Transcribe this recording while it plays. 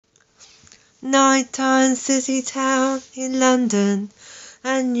Nighttime city town in London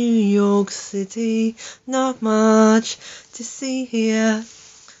and New York City, not much to see here.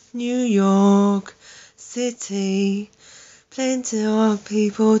 New York City, plenty of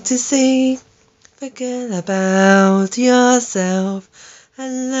people to see. Forget about yourself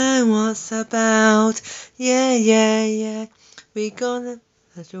and learn what's about. Yeah, yeah, yeah, we gonna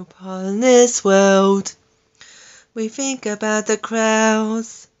little part in this world. We think about the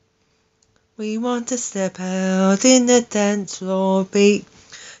crowds. We want to step out in the dance floor beat.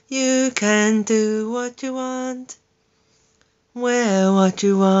 You can do what you want, wear what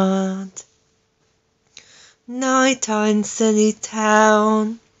you want. Nighttime sunny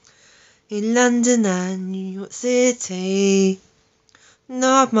town in London and New York City.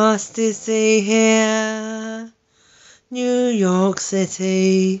 Not much to see here. New York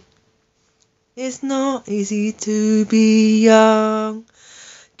City. It's not easy to be young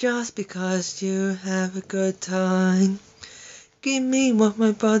just because you have a good time. Give me what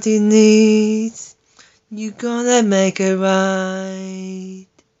my body needs. You gotta make it right.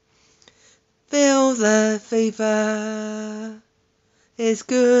 Feel the fever. It's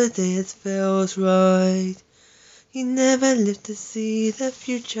good, it feels right. You never live to see the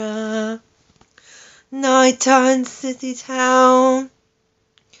future. Nighttime city town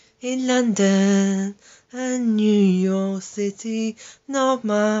in London and New York City. Not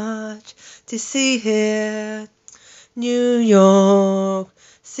much to see here. New York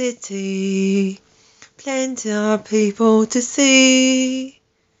City, plenty of people to see.